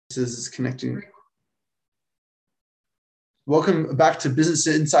Is connecting. Welcome back to Business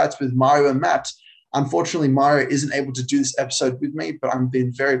Insights with Mario and Matt. Unfortunately, Mario isn't able to do this episode with me, but I'm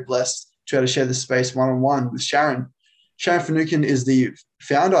been very blessed to be able to share this space one-on-one with Sharon. Sharon Finucan is the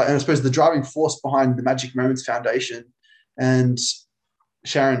founder and I suppose the driving force behind the Magic Moments Foundation. And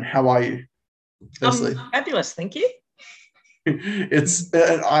Sharon, how are you? Firstly, fabulous, thank you.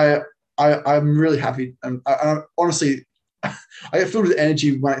 I'm really happy, and I honestly, I get filled with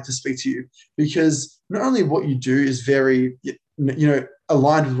energy when I get to speak to you, because not only what you do is very,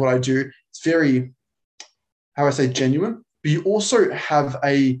 aligned with what I do, it's very, how I say, genuine, but you also have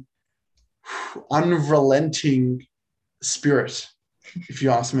a unrelenting spirit, if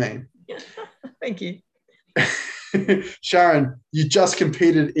you ask me. Thank you. Sharon, you just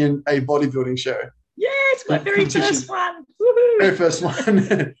competed in a bodybuilding show. Yes, my very first one. Woo-hoo. Very first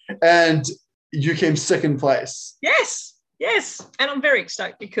one. And you came second place. Yes. And I'm very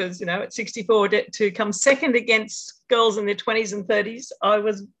stoked because, at 64 to come second against girls in their 20s and 30s, I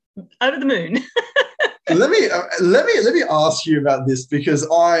was over the moon. Let me ask you about this, because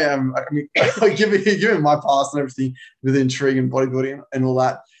given my past and everything with intrigue and bodybuilding and all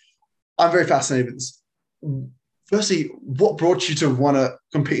that, I'm very fascinated with this. Firstly, what brought you to want to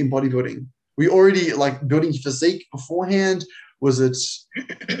compete in bodybuilding? Were you already building your physique beforehand? Was it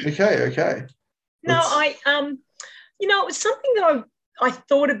okay? No, it was something that I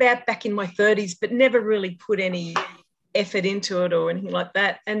thought about back in my 30s, but never really put any effort into it or anything like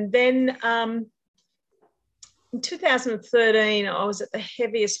that. And then in 2013, I was at the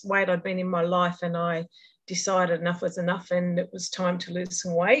heaviest weight I'd been in my life, and I decided enough was enough and it was time to lose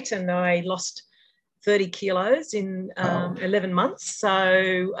some weight, and I lost 30 kilos in 11 months.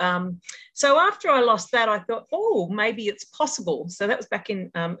 So after I lost that, I thought, maybe it's possible. So that was back in,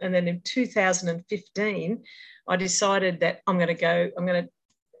 and then in 2015, I decided that I'm going to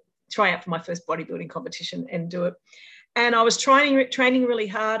try out for my first bodybuilding competition and do it. And I was training really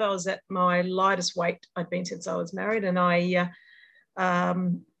hard. I was at my lightest weight I'd been since I was married, and I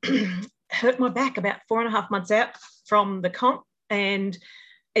hurt my back about 4.5 months out from the comp, and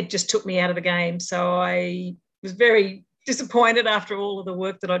it just took me out of the game. So I was very disappointed after all of the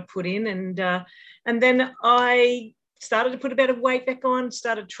work that I'd put in. And then I started to put a bit of weight back on,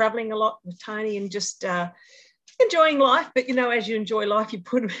 started traveling a lot with Tony and just enjoying life. But, as you enjoy life, you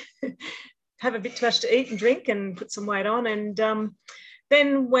have a bit too much to eat and drink and put some weight on. And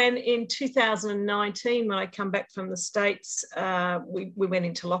then when in 2019, when I come back from the States, we went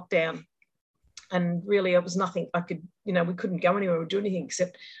into lockdown. And really, it was nothing I could, we couldn't go anywhere or do anything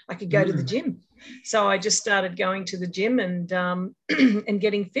except I could go to the gym. So I just started going to the gym and and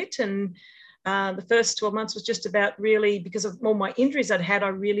getting fit. And the first 12 months was just about, really, because of all my injuries I'd had, I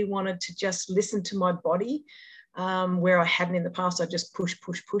really wanted to just listen to my body, where I hadn't in the past. I just push.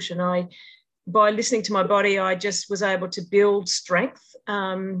 And by listening to my body, I just was able to build strength.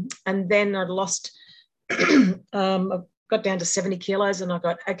 And then I lost, I got down to 70 kilos, and I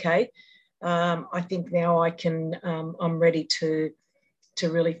got, okay, I think now I can, I'm ready to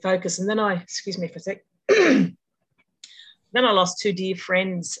really focus. And then excuse me for a sec. Then I lost two dear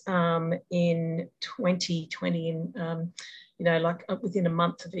friends in 2020, and, within a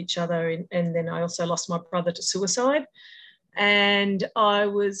month of each other. And then I also lost my brother to suicide. And I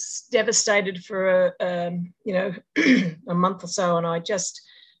was devastated for, a month or so. And I just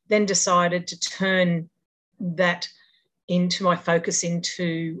then decided to turn that into my focus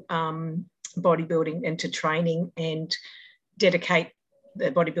into bodybuilding and to training, and dedicate the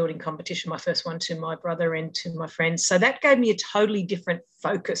bodybuilding competition, my first one, to my brother and to my friends. So that gave me a totally different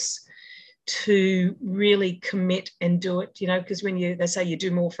focus to really commit and do it, because when they say you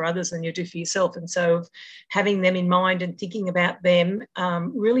do more for others than you do for yourself. And so having them in mind and thinking about them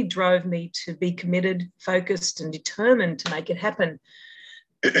really drove me to be committed, focused and determined to make it happen.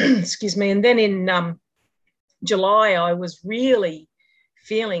 Excuse me. And then in July, I was really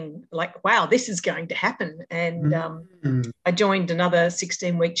feeling like, wow, this is going to happen. And I joined another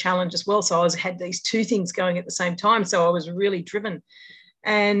 16-week challenge as well. So I had these two things going at the same time. So I was really driven.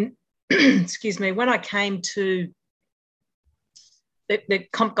 And excuse me, when I came to the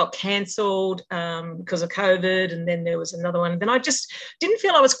comp got cancelled because of COVID, and then there was another one. And then I just didn't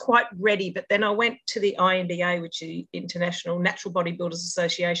feel I was quite ready. But then I went to the INBA, which is the International Natural Bodybuilders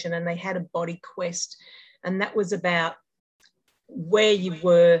Association, and they had a body quest. And that was about where you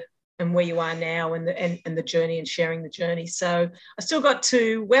were and where you are now, and the journey, and sharing the journey. So I still got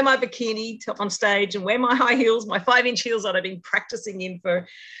to wear my bikini on stage and wear my high heels, my 5-inch heels that I've been practicing in for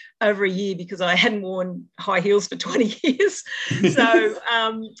over a year, because I hadn't worn high heels for 20 years. So,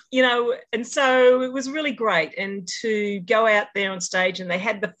 and so it was really great. And to go out there on stage, and they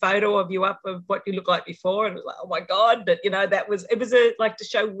had the photo of you up of what you looked like before, and it was like, oh my God. But, it was like to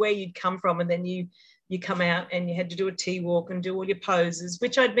show where you'd come from. And then you come out and you had to do a T-walk and do all your poses,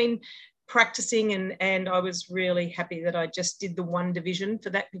 which I'd been practicing. And I was really happy that I just did the one division for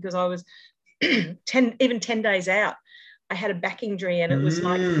that, because I was 10 days out. I had a back injury, and it was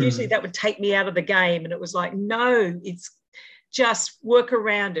like, usually that would take me out of the game. And it was like, no, it's just work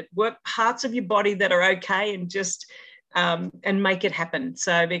around it, work parts of your body that are okay, and just, and make it happen.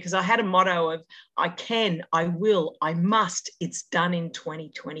 So, because I had a motto of, I can, I will, I must, it's done in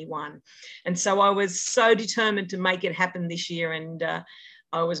 2021. And so I was so determined to make it happen this year. And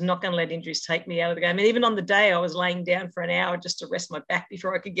I was not going to let injuries take me out of the game. And even on the day, I was laying down for an hour just to rest my back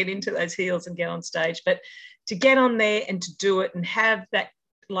before I could get into those heels and get on stage. But to get on there and to do it and have that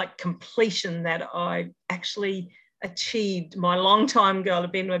like completion that I actually achieved my long time goal.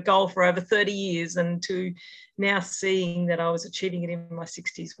 I've been a goal for over 30 years, and to now seeing that I was achieving it in my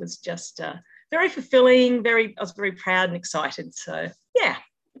 60s was just very fulfilling. I was very proud and excited. So yeah.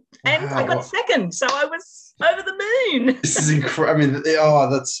 And wow. I got second, so I was over the moon. This is incredible. I mean,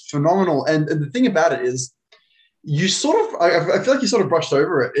 that's phenomenal. And the thing about it is, you sort of, I feel like you sort of brushed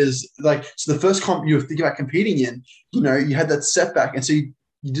over it. Is like, so the first comp you were thinking about competing in, you had that setback, and so you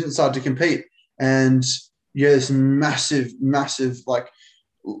didn't decide to compete, and you had this massive, like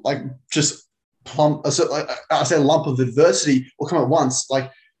just plump. So like, I say, a lump of adversity will come at once.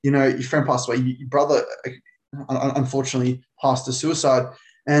 Like, your friend passed away, your brother unfortunately passed to suicide.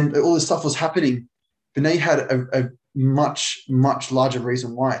 And all this stuff was happening, but now you had a much, much larger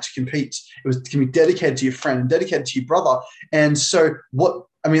reason why to compete. It was to be dedicated to your friend, dedicated to your brother. And so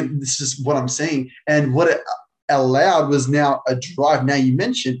this is what I'm seeing. And what it allowed was now a drive. Now you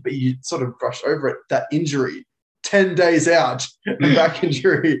mentioned, but you sort of brushed over it, that injury, 10 days out, a back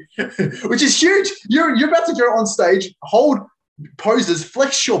injury, which is huge. You're about to go on stage, hold poses,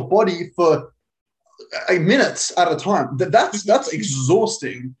 flex your body for minutes at a time. That's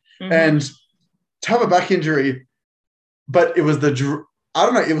exhausting. Mm-hmm. And to have a back injury, but it was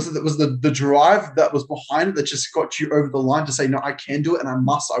it was the drive that was behind it that just got you over the line to say, no, I can do it, and I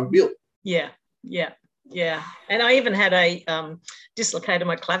will. Yeah. And I even had a dislocated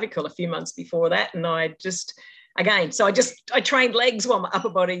my clavicle a few months before that, and I just I trained legs while my upper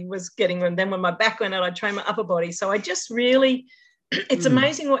body was getting, and then when my back went out, I trained my upper body. So I just really, it's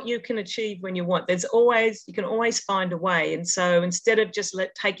amazing what you can achieve when you want. You can always find a way. And so instead of just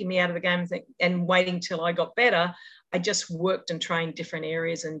taking me out of the game and waiting till I got better, I just worked and trained different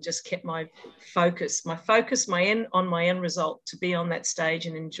areas and just kept my focus, on my end result, to be on that stage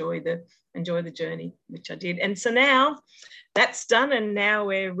and enjoy the journey, which I did. And so now that's done, and now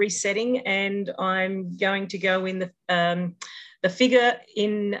we're resetting, and I'm going to go in the figure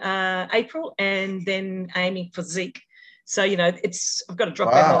in April, and then aiming for Zeke. So, I've got to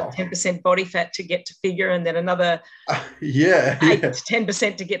drop out 10% body fat to get to figure, and then another 8 to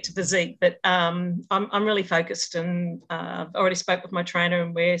 10% to get to physique. But I'm really focused, and I've already spoke with my trainer,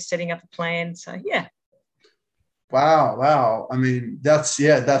 and we're setting up a plan. So, yeah. Wow. I mean, that's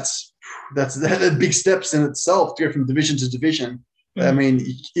big steps in itself to go from division to division. Mm-hmm. I mean,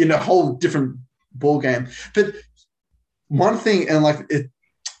 in a whole different ball game. But one thing, and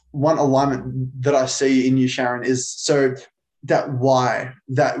one alignment that I see in you, Sharon, is so that why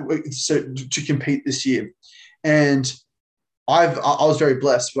to compete this year. And I was very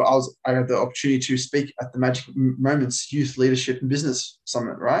blessed, but I had the opportunity to speak at the Magic Moments Youth Leadership and Business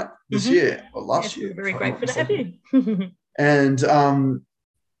Summit, right? This year or last year. Very grateful to have you. And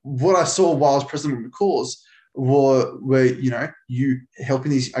what I saw while I was president of the cause were you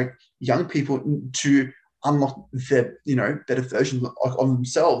helping these young people to unlock their better version of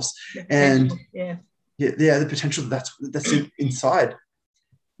themselves, and the potential that's inside.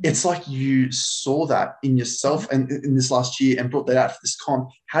 It's like you saw that in yourself and in this last year and brought that out for this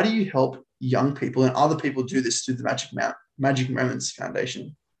comp. How do you help young people and other people do this through the Magic Moments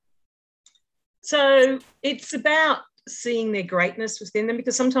Foundation? So it's about seeing their greatness within them,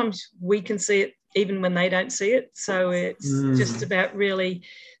 because sometimes we can see it even when they don't see it. So it's just about really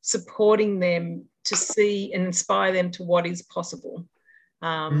supporting them to see and inspire them to what is possible.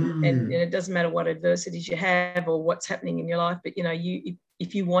 And it doesn't matter what adversities you have or what's happening in your life, but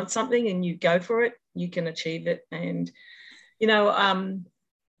if you want something and you go for it, you can achieve it. And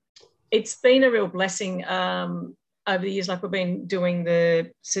it's been a real blessing. over the years, like we've been doing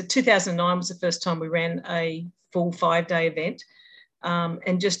so 2009 was the first time we ran a full 5-day event.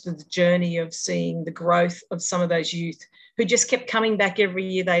 And just the journey of seeing the growth of some of those youth who just kept coming back every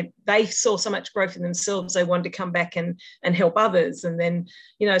year. They saw so much growth in themselves, they wanted to come back and help others. And then,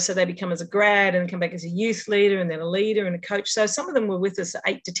 so they become as a grad and come back as a youth leader and then a leader and a coach. So some of them were with us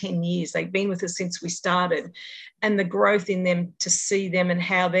 8 to 10 years. They've been with us since we started. And the growth in them, to see them and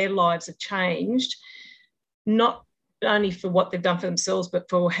how their lives have changed, not only for what they've done for themselves, but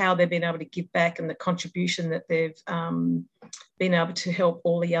for how they've been able to give back and the contribution that they've been able to help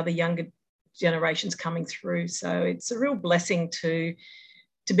all the other younger generations coming through. So it's a real blessing to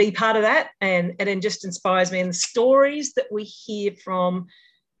be part of that, and it just inspires me. And the stories that we hear from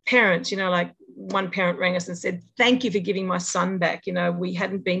parents, like one parent rang us and said, "Thank you for giving my son back. We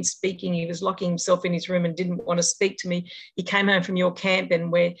hadn't been speaking. He was locking himself in his room and didn't want to speak to me. He came home from your camp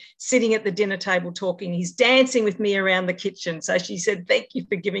and we're sitting at the dinner table talking. He's dancing with me around the kitchen." So she said, "Thank you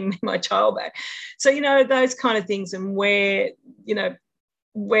for giving me my child back." So, those kind of things, and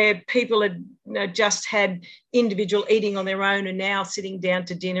where people had just had individual eating on their own and now sitting down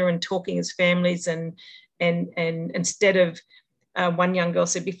to dinner and talking as families, and instead of one young girl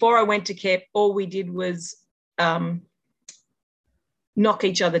said, "Before I went to camp, all we did was knock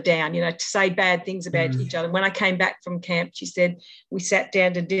each other down, to say bad things about each other. When I came back from camp," she said, "we sat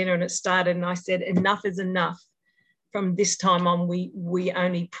down to dinner and it started, and I said, enough is enough. From this time on, we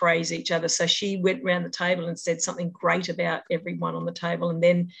only praise each other." So she went around the table and said something great about everyone on the table, and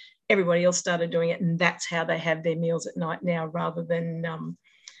then everybody else started doing it, and that's how they have their meals at night now, rather than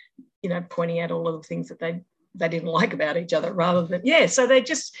pointing out all of the things that they didn't like about each other, rather than so they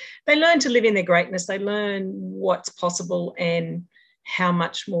learn to live in their greatness. They learn what's possible and how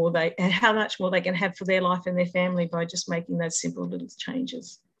much more they can have for their life and their family by just making those simple little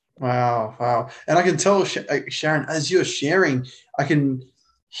changes. Wow. And I can tell, Sharon, as you're sharing, I can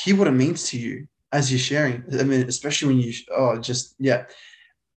hear what it means to you as you're sharing. I mean, especially when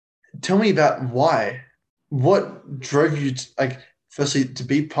tell me about why. What drove you to, firstly, to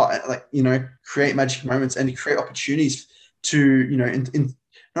be part, create magic moments and to create opportunities to,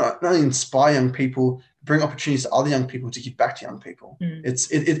 not only inspire young people, bring opportunities to other young people to give back to young people.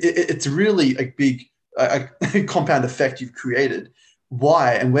 It's really a big compound effect you've created.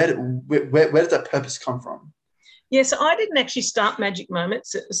 Why and where did that purpose come from? So I didn't actually start Magic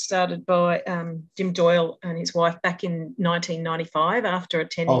Moments. It was started by Jim Doyle and his wife back in 1995 after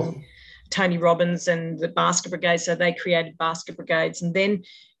attending Tony Robbins and the Basket Brigade. So they created Basket Brigades, and then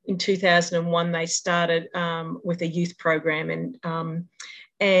in 2001 they started with a youth program,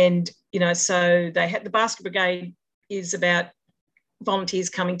 and so they had the Basket Brigade is about volunteers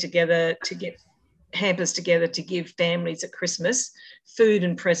coming together to get hampers together to give families at Christmas food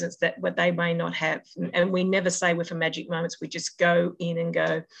and presents that what they may not have. And we never say we're for Magic Moments. We just go in and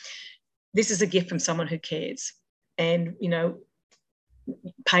go, this is a gift from someone who cares, and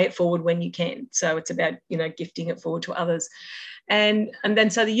pay it forward when you can. So it's about gifting it forward to others. And then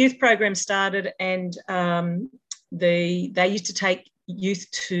so the youth program started, and they used to take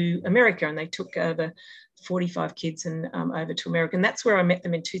youth to America, and they took over 45 kids and over to America. And that's where I met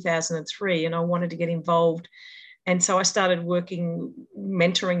them in 2003, and I wanted to get involved. And so I started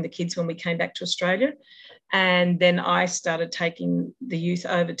mentoring the kids when we came back to Australia. And then I started taking the youth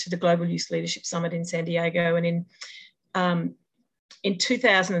over to the Global Youth Leadership Summit in San Diego. And in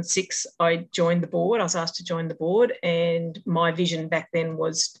 2006, I joined the board. I was asked to join the board. And my vision back then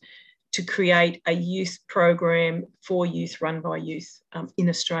was to create a youth program for youth, run by youth in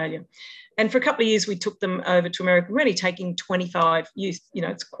Australia. And for a couple of years, we took them over to America, really taking 25 youth.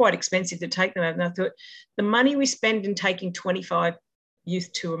 It's quite expensive to take them over. And I thought, the money we spend in taking 25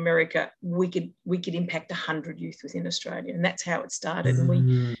 youth to America, we could impact 100 youth within Australia. And that's how it started. And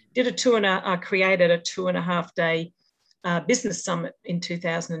we did created a 2.5-day business summit in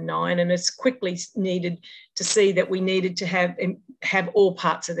 2009, and it's quickly needed to see that we needed to have all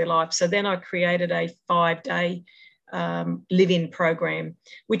parts of their life. So then I created a 5-day live-in program,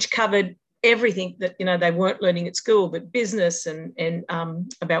 which covered everything that they weren't learning at school, but business and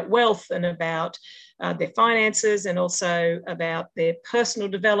about wealth and about their finances, and also about their personal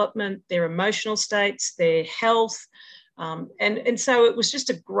development, their emotional states, their health, and so it was just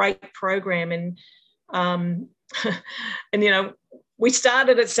a great program. And we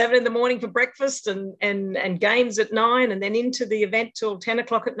started at 7 a.m. for breakfast and games at 9, and then into the event till 10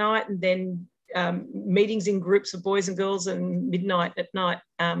 o'clock at night, and then meetings in groups of boys and girls, and midnight at night.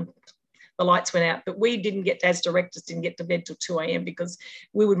 The lights went out, but we as directors didn't get to bed till 2 a.m. because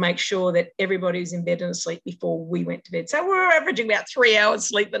we would make sure that everybody was in bed and asleep before we went to bed. So we were averaging about 3 hours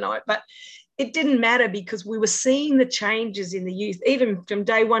sleep a night, but it didn't matter because we were seeing the changes in the youth, even from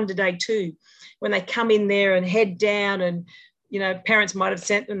day 1 to day 2, when they come in there and head down and, parents might have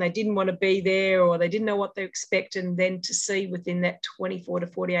sent them, they didn't want to be there or they didn't know what they expected. And then to see within that 24 to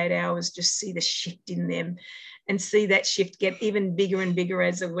 48 hours, just see the shift in them and see that shift get even bigger and bigger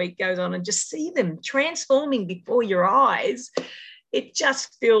as the week goes on, and just see them transforming before your eyes. It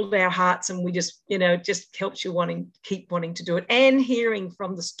just filled our hearts, and we just, it just helps you keep wanting to do it. And hearing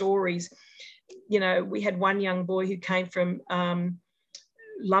from the stories, we had one young boy who came from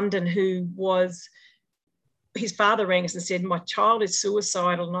London who was, his father rang us and said, my child is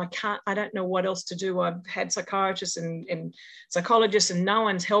suicidal and I don't know what else to do. I've had psychiatrists and psychologists and no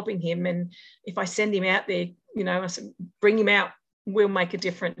one's helping him. And if I send him out there, I said, bring him out, we'll make a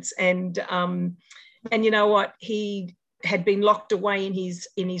difference. And you know what? He had been locked away in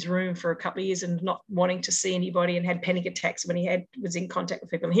his room for a couple of years and not wanting to see anybody, and had panic attacks when he was in contact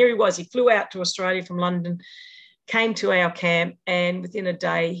with people. And here he was, he flew out to Australia from London, came to our camp, and within a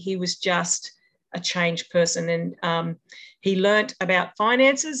day he was just a changed person. And he learnt about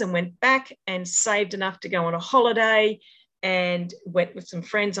finances and went back and saved enough to go on a holiday, and went with some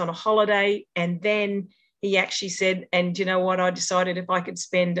friends on a holiday. And then he actually said, and you know what, I decided if I could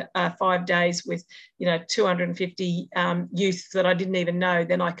spend 5 days with, 250 youth that I didn't even know,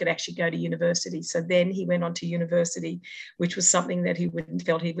 then I could actually go to university. So then he went on to university, which was something that he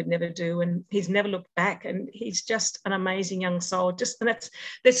felt he would never do. And he's never looked back. And he's just an amazing young soul.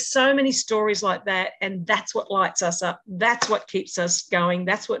 There's so many stories like that. And that's what lights us up. That's what keeps us going.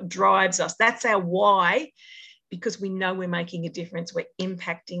 That's what drives us. That's our why. Because we know we're making a difference, we're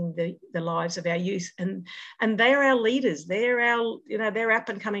impacting the lives of our youth, and they're our leaders. They're they're up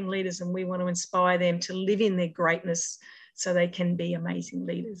and coming leaders, and we want to inspire them to live in their greatness so they can be amazing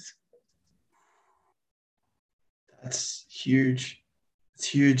leaders. That's huge. It's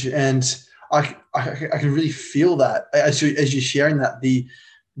huge, and I can really feel that as you're sharing that,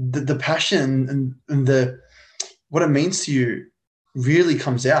 the passion and the what it means to you really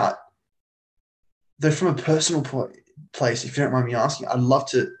comes out. Though from a personal place, if you don't mind me asking, I'd love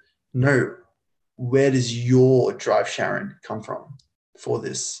to know, where does your drive, Sharon, come from for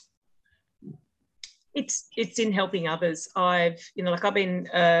this? It's in helping others. I've been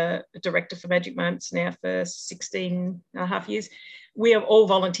a director for Magic Moments now for 16 and a half years. We are all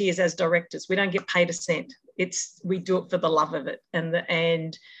volunteers as directors. We don't get paid a cent. We do it for the love of it.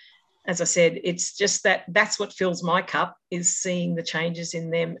 And as I said, it's just that's what fills my cup, is seeing the changes in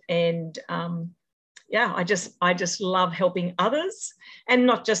them. And I just love helping others, and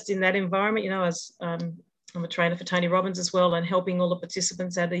not just in that environment. As I'm a trainer for Tony Robbins as well, and helping all the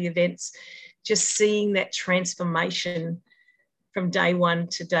participants at the events, just seeing that transformation from day 1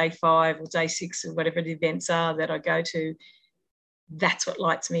 to day 5 or day 6 or whatever the events are that I go to. That's what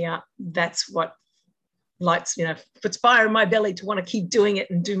lights me up. That's what puts fire in my belly to want to keep doing it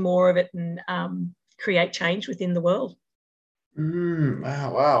and do more of it, and create change within the world.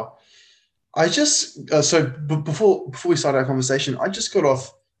 Wow. I just before we started our conversation, I just got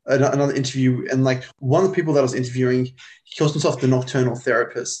off another interview, and one of the people that I was interviewing, he calls himself the nocturnal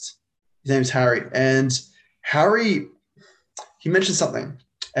therapist. His name's Harry, and Harry, he mentioned something,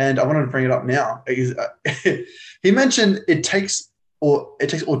 and I wanted to bring it up now. He mentioned it takes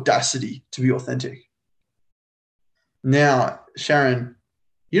audacity to be authentic. Now, Sharon,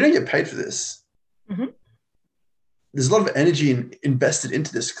 you don't get paid for this. Mm-hmm. There's a lot of energy invested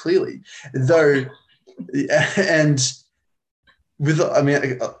into this, clearly, though, and with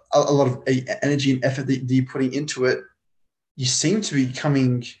a lot of energy and effort that you're putting into it, you seem to be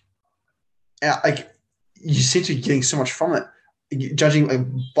coming out, you seem to be getting so much from it.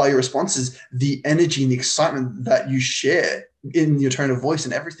 Judging by your responses, the energy and the excitement that you share in your tone of voice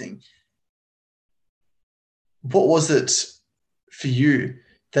and everything. What was it for you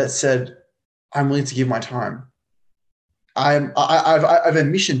that said, I'm willing to give my time? I have a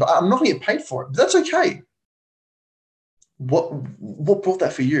mission, but I'm not going to get paid for it. But that's okay. What brought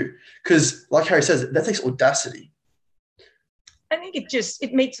that for you? Because, like Harry says, that takes audacity. I think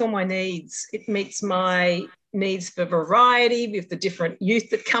it meets all my needs. It meets my needs for variety with the different youth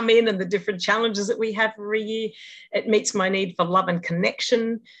that come in and the different challenges that we have every year. It meets my need for love and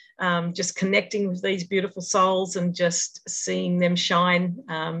connection, just connecting with these beautiful souls and just seeing them shine,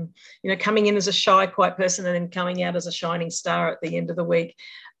 coming in as a shy, quiet person and then coming out as a shining star at the end of the week.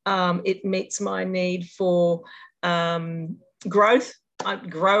 It meets my need for growth. I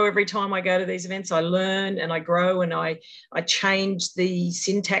grow every time I go to these events. I learn and I grow, and I change the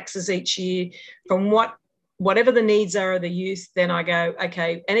syntaxes each year from whatever the needs are of the youth. Then I go,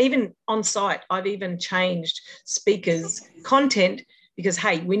 okay. And even on site, I've even changed speakers' content because,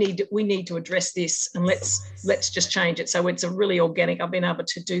 hey, we need to address this, and let's just change it. So it's a really organic. I've been able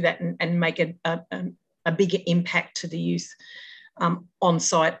to do that and make a bigger impact to the youth on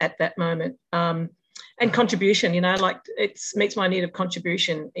site at that moment. And contribution, like it meets my need of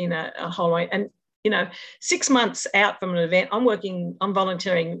contribution in a whole way. And 6 months out from an event, I'm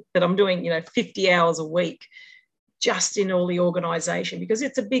volunteering, that I'm doing 50 hours a week just in all the organisation, because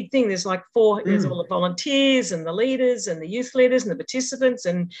it's a big thing. There's like there's all the volunteers and the leaders and the youth leaders and the participants,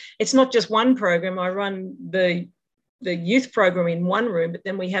 and it's not just one program. I run the youth program in one room, but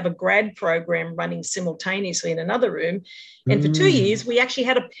then we have a grad program running simultaneously in another room. And for 2 years, we actually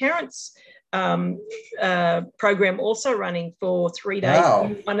had a parents' program also running for 3 days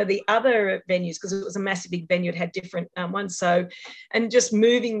in one of the other venues, because it was a massive big venue. It had different ones. So, and just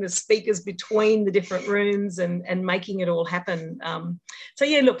moving the speakers between the different rooms and making it all happen. So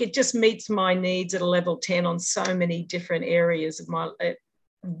yeah, look, it just meets my needs at a level 10 on so many different areas of my.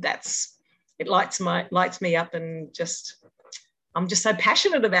 It lights me up, and I'm just so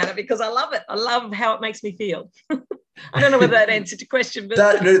passionate about it because I love it. I love how it makes me feel. I don't know whether that answered your question, but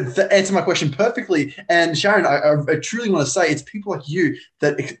that answered my question perfectly. And Sharon, I truly want to say it's people like you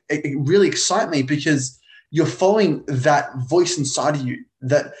that it really excite me, because you're following that voice inside of you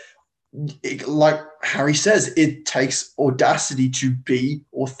that, like Harry says, it takes audacity to be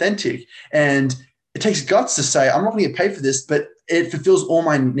authentic, and it takes guts to say, I'm not going to get paid for this, but it fulfills all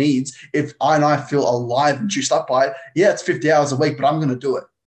my needs. If I feel alive and juiced up by it, yeah, it's 50 hours a week, but I'm going to do it.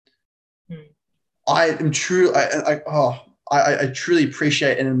 I am true. I truly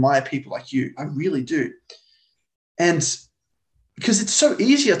appreciate and admire people like you. I really do. And because it's so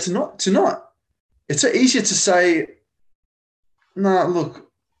easier to not. It's so easier to say, no,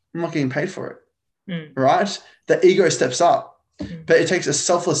 look, I'm not getting paid for it. Right? The ego steps up. But it takes a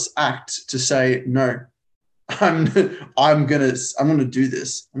selfless act to say, no, I'm gonna do this. I'm gonna do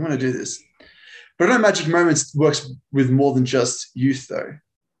this. But I know Magic Moments works with more than just youth, though.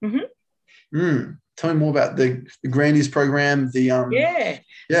 Tell me more about the Grandies program. The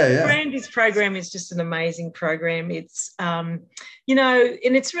Grandies program is just an amazing program. It's and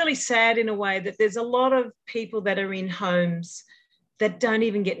it's really sad in a way that there's a lot of people that are in homes that don't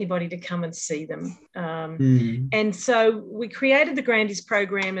even get anybody to come and see them. And so we created the Grandies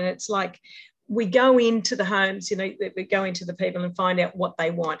program, and it's like we go into the homes, we go into the people and find out what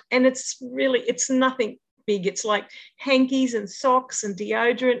they want. And it's nothing big. It's like hankies and socks and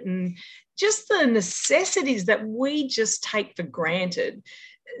deodorant and just the necessities that we just take for granted.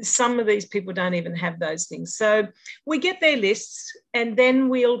 Some of these people don't even have those things. So we get their lists, and then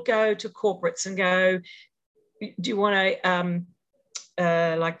we'll go to corporates and go, do you want to,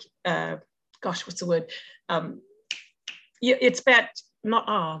 what's the word? It's about,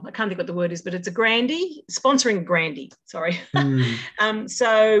 I can't think what the word is, but it's a Grandie, sponsoring a Grandie, sorry. And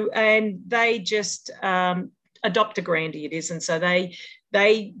they just adopt a Grandie, it is. And so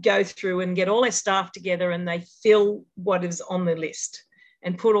they go through and get all their staff together, and they fill what is on the list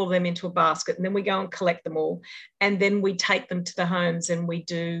and put all them into a basket. And then we go and collect them all. And then we take them to the homes, and we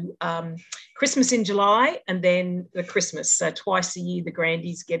do Christmas in July, and then the Christmas. So twice a year, the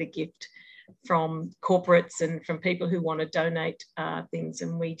Grandies get a gift from corporates and from people who want to donate things.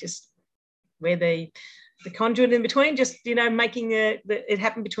 And we're the conduit in between, just, making it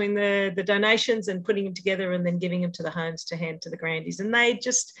happen between the donations and putting them together and then giving them to the homes to hand to the Grandies. And they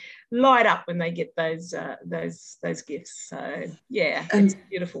just light up when they get those gifts. So, yeah, it's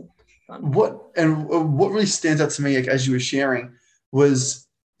beautiful. Fun. What really stands out to me, as you were sharing, was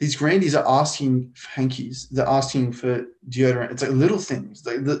these Grandies are asking for hankies. They're asking for deodorant. It's like little things,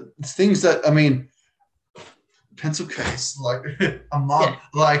 the things that, pencil case, like a mug,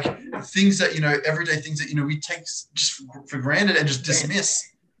 like things that, everyday things that, we take just for granted and just dismiss.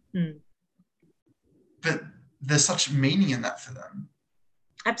 But there's such meaning in that for them.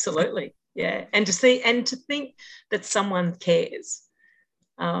 Absolutely. Yeah. And to see and to think that someone cares.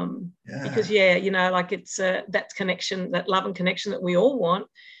 Because it's that connection, that love and connection that we all want.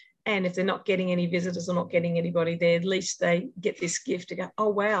 And if they're not getting any visitors or not getting anybody there, at least they get this gift to go, oh,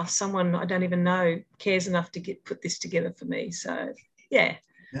 wow, someone I don't even know cares enough to put this together for me. So, it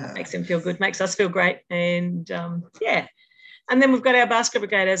makes them feel good, makes us feel great. And, and then we've got our basket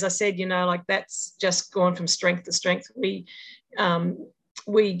brigade, as I said, that's just gone from strength to strength.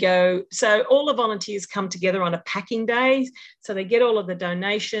 We go, so all the volunteers come together on a packing day. So they get all of the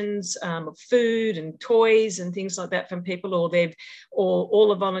donations of food and toys and things like that from people, or all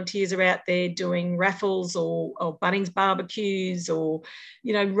the volunteers are out there doing raffles or Bunnings barbecues, or,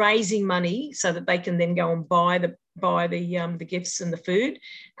 raising money so that they can then go and buy buy the gifts and the food.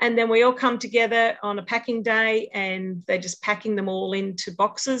 And then we all come together on a packing day, and they're just packing them all into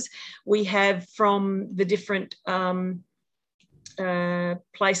boxes. We have from the different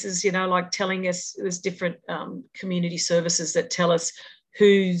places, you know, like telling us, there's different community services that tell us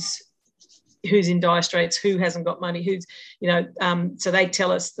who's in dire straits, who hasn't got money, who's, you know, so they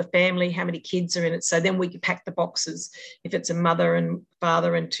tell us the family, how many kids are in it. So then we can pack the boxes if it's a mother and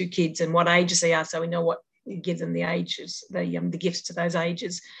father and 2 kids and what ages they are, so we know what, give them the ages, the gifts to those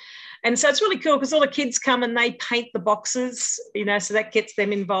ages. And so it's really cool because all the kids come and they paint the boxes, you know, so that gets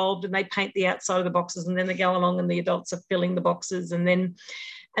them involved, and they paint the outside of the boxes, and then they go along and the adults are filling the boxes. And then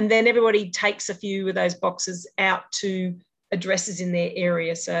everybody takes a few of those boxes out to addresses in their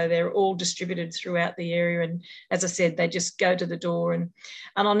area. So they're all distributed throughout the area. And as I said, they just go to the door. And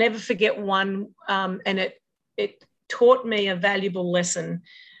I'll never forget one, and it taught me a valuable lesson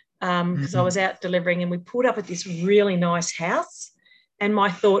because I was out delivering, and we pulled up at this really nice house. And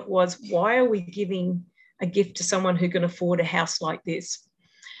my thought was, why are we giving a gift to someone who can afford a house like this?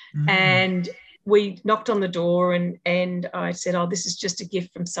 And we knocked on the door, and I said, oh, this is just a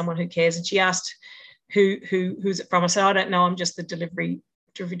gift from someone who cares. And she asked, who's it from? I said, I don't know, I'm just the delivery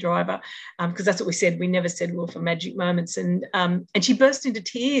driver, because that's what we said. We never said we were for Magic Moments. And she burst into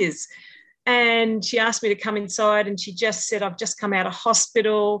tears. And she asked me to come inside, and she just said, I've just come out of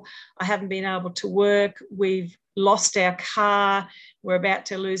hospital. I haven't been able to work. We've lost our car. We're about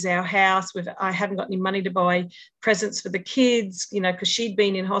to lose our house. I haven't got any money to buy presents for the kids, you know, because she'd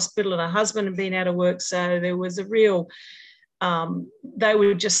been in hospital and her husband had been out of work. So there was a real, they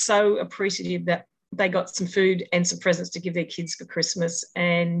were just so appreciative that they got some food and some presents to give their kids for Christmas.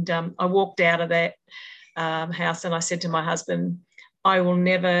 And I walked out of that house, and I said to my husband, I will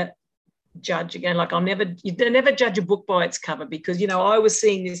never judge again. Like, you never judge a book by its cover, because, you know, I was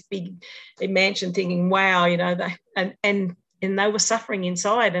seeing this big mansion thinking, wow, you know, and they were suffering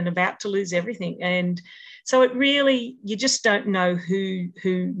inside and about to lose everything. And so it really, you just don't know who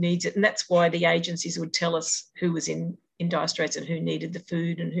needs it. And that's why the agencies would tell us who was in dire straits and who needed the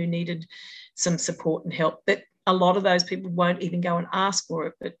food and who needed some support and help. But a lot of those people won't even go and ask for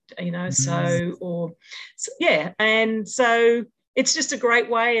it. But, you know, yeah. And so it's just a great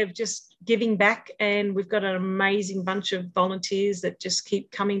way of just giving back. And we've got an amazing bunch of volunteers that just keep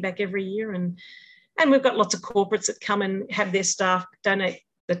coming back every year. And we've got lots of corporates that come and have their staff donate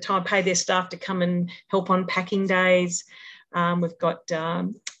the time, pay their staff to come and help on packing days. We've got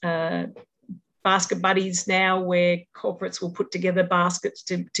basket buddies now, where corporates will put together baskets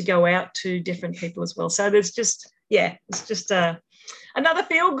to go out to different people as well. So there's just, yeah, it's just another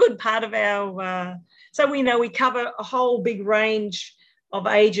feel-good part of our... so we know we cover a whole big range of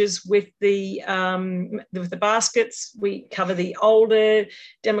ages with the baskets. We cover the older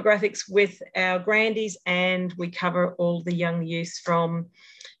demographics with our grandies, and we cover all the young youth from,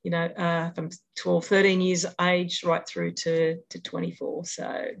 you know, from 12, 13 years age right through to 24.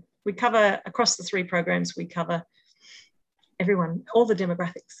 So we cover, across the 3 programs, we cover everyone, all the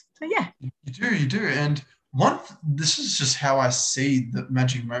demographics. So yeah. You do. And this is just how I see the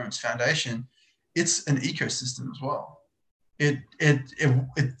Magic Moments Foundation. It's an ecosystem as well.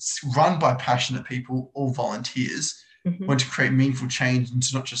 It's run by passionate people, all volunteers, want to create meaningful change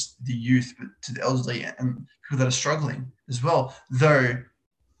into not just the youth, but to the elderly and people that are struggling as well. Though,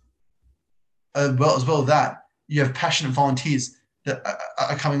 as well that you have passionate volunteers that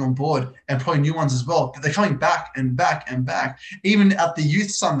are coming on board, and probably new ones as well. But they're coming back and back and back, even at the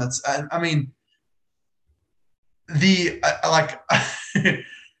youth summits. I mean,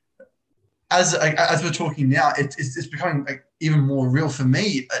 as we're talking now, it's becoming like even more real for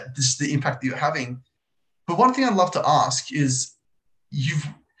me. This is the impact that you're having. But one thing I'd love to ask is, you've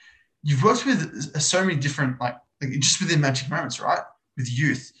worked with so many different, like just within Magic Moments, right? With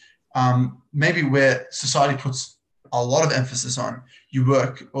youth, maybe where society puts a lot of emphasis on. You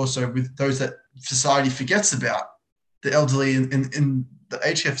work also with those that society forgets about, the elderly in the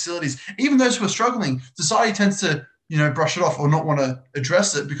aged care facilities. Even those who are struggling, society tends to, you know, brush it off or not want to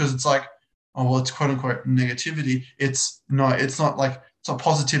address it, because it's like, oh, well, it's quote unquote negativity. It's not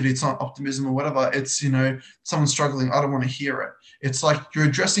positivity. It's not optimism or whatever. It's, you know, someone's struggling. I don't want to hear it. It's like you're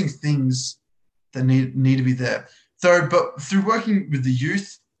addressing things that need to be there. But through working with the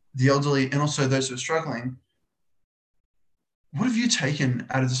youth, the elderly, and also those who are struggling, what have you taken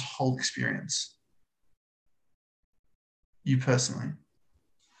out of this whole experience? You personally?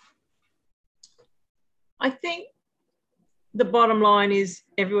 I think the bottom line is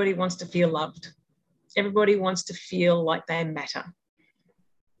everybody wants to feel loved. Everybody wants to feel like they matter.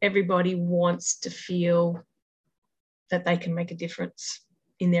 Everybody wants to feel that they can make a difference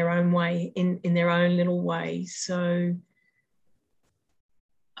in their own way, in their own little way. So,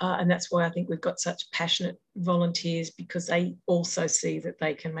 and that's why I think we've got such passionate volunteers, because they also see that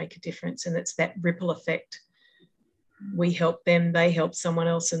they can make a difference, and it's that ripple effect. We help them, they help someone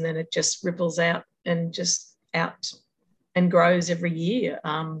else, and then it just ripples out and grows every year.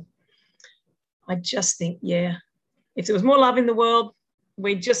 I just think, if there was more love in the world,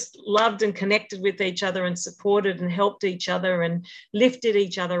 we just loved and connected with each other and supported and helped each other and lifted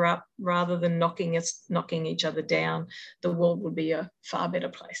each other up rather than knocking each other down, the world would be a far better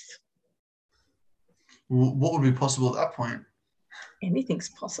place. What would be possible at that point? Anything's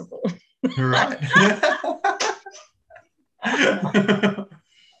possible. Right.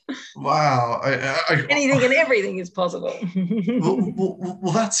 Wow. Anything and everything is possible.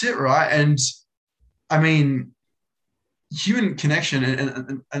 well, that's it, right? And I mean, human connection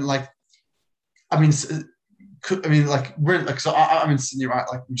and like, we're in, like, so I'm in Sydney, right?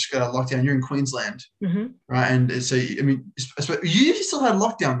 Like, we just got a lockdown. You're in Queensland, right? And so, I mean, you still had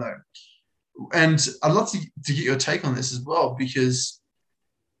lockdown though, and I'd love to get your take on this as well, because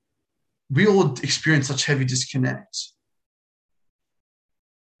we all experienced such heavy disconnect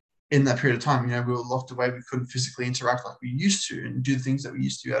in that period of time. You know, we were locked away. We couldn't physically interact like we used to and do the things that we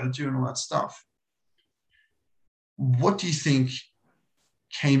used to be able to do and all that stuff. What do you think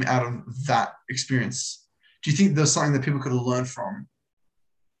came out of that experience? Do you think there's something that people could have learned from?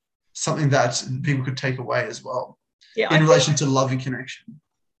 Something that people could take away as well in relation to love and connection?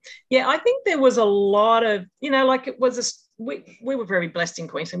 Yeah, I think there was a lot of, like it was, we were very blessed in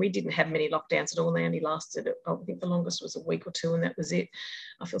Queensland. We didn't have many lockdowns at all. They only lasted, I think the longest was a week or two, and that was it.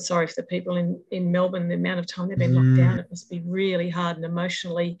 I feel sorry for the people in Melbourne, the amount of time they've been locked down. It must be really hard and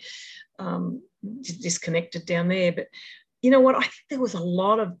emotionally disconnected down there. But you know what? I think there was a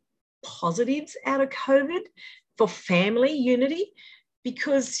lot of positives out of COVID for family unity,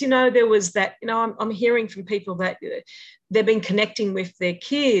 because, there was that, I'm hearing from people that they've been connecting with their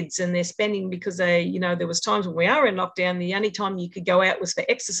kids and they're spending, because there was times when we are in lockdown, the only time you could go out was for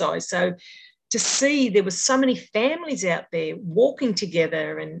exercise. So to see there was so many families out there walking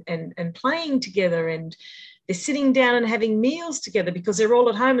together and playing together, and they're sitting down and having meals together because they're all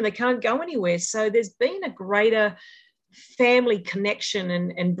at home and they can't go anywhere. So there's been a greater family connection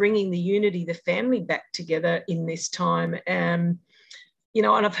and bringing the unity, the family back together in this time. And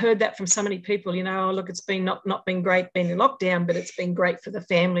I've heard that from so many people, look, it's been not been great being in lockdown, but it's been great for the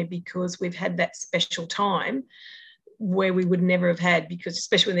family because we've had that special time where we would never have had, because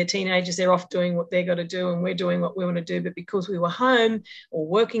especially when they're teenagers, they're off doing what they've got to do and we're doing what we want to do. But because we were home or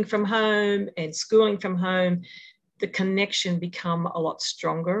working from home and schooling from home, the connection become a lot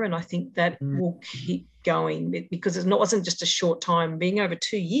stronger. And I think that will keep going, because it wasn't just a short time. Being over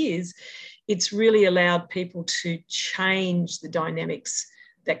 2 years, it's really allowed people to change the dynamics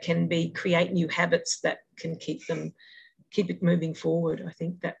that can create new habits that can keep it moving forward. I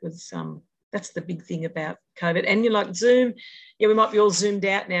think that was that's the big thing about COVID. And like Zoom, we might be all zoomed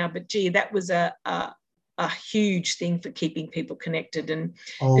out now, but gee, that was a huge thing for keeping people connected. And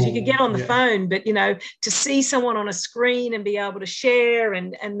because you could get on the phone, but to see someone on a screen and be able to share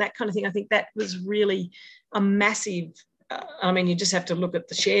and that kind of thing, I think that was really a massive. You just have to look at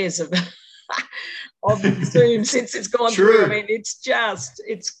the shares of Zoom since it's gone through.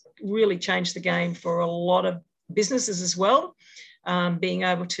 It's really changed the game for a lot of businesses as well. Being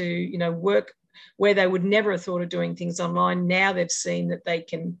able to, work where they would never have thought of doing things online. Now they've seen that they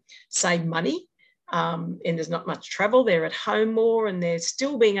can save money, and there's not much travel. They're at home more, and they're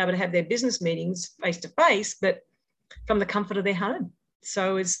still being able to have their business meetings face to face, but from the comfort of their home.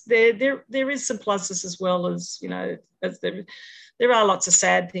 So there is some pluses as well as, as there are lots of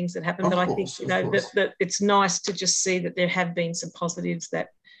sad things that happen, but I think, that it's nice to just see that there have been some positives that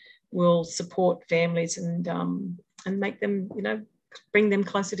will support families and make them, bring them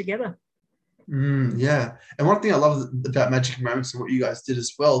closer together. Yeah. And one thing I love about Magic Moments and what you guys did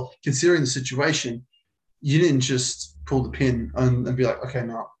as well, considering the situation, you didn't just pull the pin and be like, okay,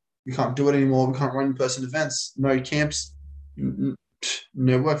 no, we can't do it anymore. We can't run in-person events, no camps,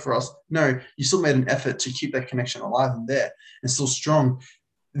 no work for us. No, you still made an effort to keep that connection alive and there and still strong.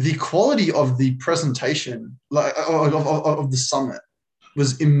 The quality of the presentation, like of the summit,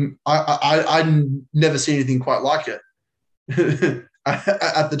 was I never seen anything quite like it.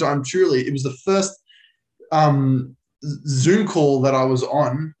 At the time, truly, it was the first Zoom call that I was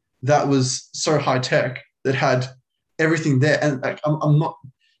on that was so high tech, that had everything there. And like, I'm not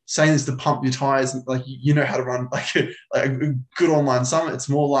saying this to pump your tires, like how to run like a good online summit. It's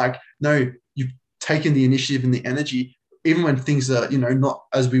more like, no, you've taken the initiative and the energy, even when things are not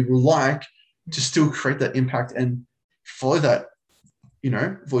as we would like, to still create that impact and follow that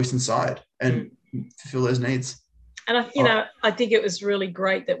voice inside and fulfill those needs. And I think it was really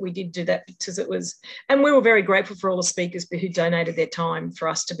great that we did do that, because and we were very grateful for all the speakers who donated their time for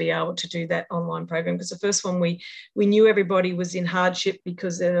us to be able to do that online program. Because the first one, we knew everybody was in hardship,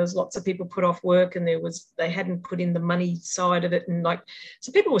 because there was lots of people put off work, and they hadn't put in the money side of it, and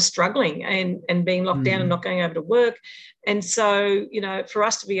so people were struggling and being locked down and not going over to work. And so for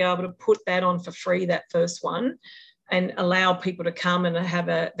us to be able to put that on for free, that first one, and allow people to come and have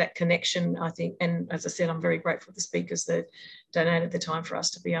that connection, I think. And as I said, I'm very grateful for the speakers that donated the time for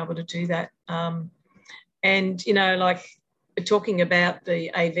us to be able to do that. And, talking about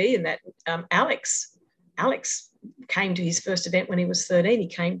the AV and that, Alex came to his first event when he was 13. He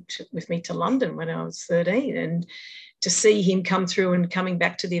came with me to London when I was 13, and to see him come through and coming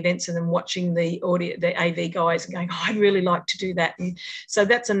back to the events and then watching the AV guys and going, I'd really like to do that. And so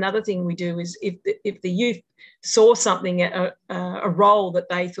that's another thing we do, is if the youth saw something, a role that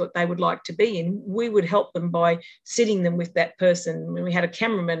they thought they would like to be in, we would help them by sitting them with that person. We had a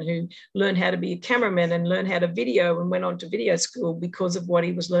cameraman who learned how to be a cameraman and learned how to video and went on to video school because of what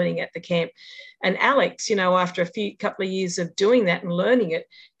he was learning at the camp. And Alex, after a couple of years of doing that and learning it,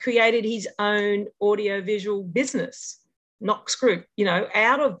 created his own audiovisual business, Knox Group,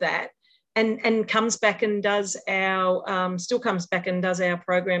 out of that, and comes back and does our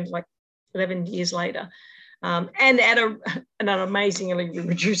programs like 11 years later. And at an amazingly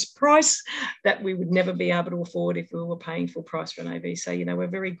reduced price that we would never be able to afford if we were paying full price for an AV. So, we're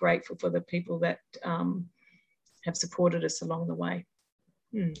very grateful for the people that have supported us along the way.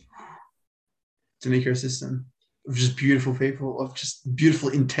 It's an ecosystem of just beautiful people, of just beautiful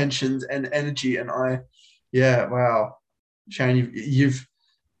intentions and energy. And wow. Sharon, you've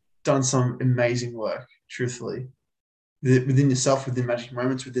done some amazing work, truthfully, within yourself, within Magic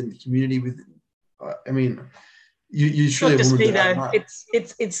Moments, within the community, you truly not just me though. It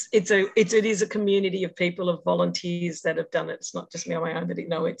is a community of people, of volunteers that have done it. It's not just me on my own, but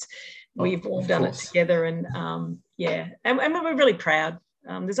we've all done it together, and and we're really proud.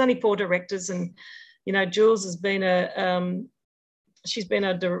 There's only 4 directors, and Jules has been she's been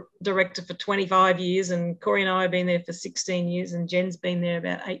a director for 25 years, and Corey and I have been there for 16 years, and Jen's been there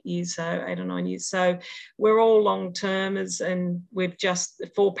about 8 years, so 8 or 9 years. So we're all long-termers, and we've just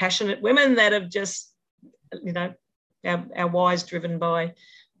 4 passionate women that have just, our whys driven by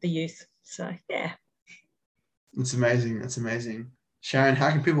the youth. So, yeah. It's amazing. It's amazing. Sharon, how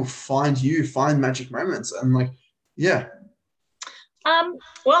can people find Magic Moments? And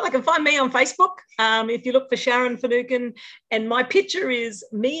well, they can find me on Facebook. If you look for Sharon Finucan, and my picture is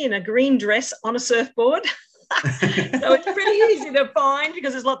me in a green dress on a surfboard. So it's pretty easy to find,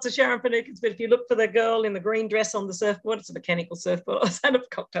 because there's lots of Sharon Finucans. But if you look for the girl in the green dress on the surfboard, it's a mechanical surfboard. I was out of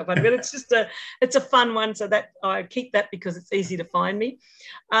cocktail one, but it's a fun one. So that I keep that because it's easy to find me.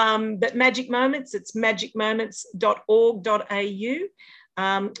 But Magic Moments, it's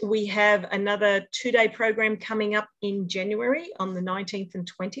magicmoments.org.au. We have another 2-day program coming up in January on the 19th and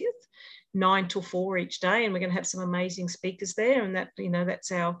 20th, 9 till 4 each day, and we're going to have some amazing speakers there, and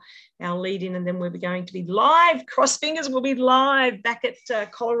that's our lead in. And then we'll be going to be live, cross fingers, we'll be live back at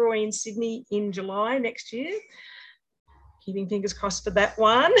Collaroy in Sydney in July next year. Keeping fingers crossed for that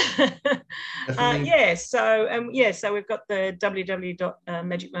one. So we've got the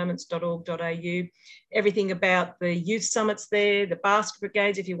www.magicmoments.org.au, everything about the youth summits there, the basket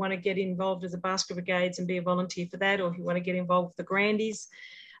brigades, if you want to get involved as a basket brigades and be a volunteer for that, or if you want to get involved with the grandies,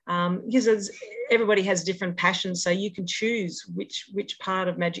 because everybody has different passions, so you can choose which part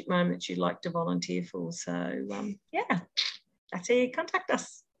of Magic Moments you'd like to volunteer for. So that's how you contact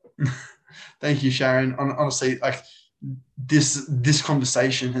us. Thank you, Sharon. Honestly, this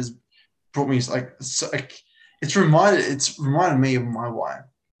conversation has brought me it's reminded me of my why,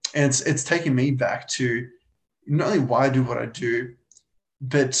 and it's taken me back to not only why I do what I do,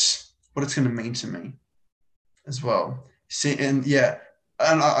 but what it's going to mean to me as well.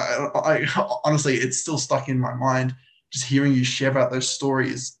 I honestly, it's still stuck in my mind, just hearing you share about those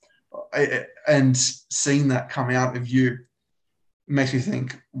stories, and seeing that come out of you makes me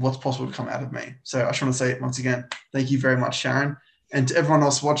think what's possible to come out of me. So I just want to say once again, thank you very much, Sharon. And to everyone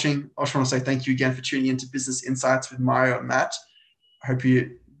else watching, I just want to say thank you again for tuning into Business Insights with Mario and Matt. I hope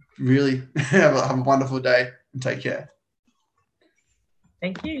you really have a wonderful day, and take care.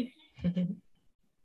 Thank you.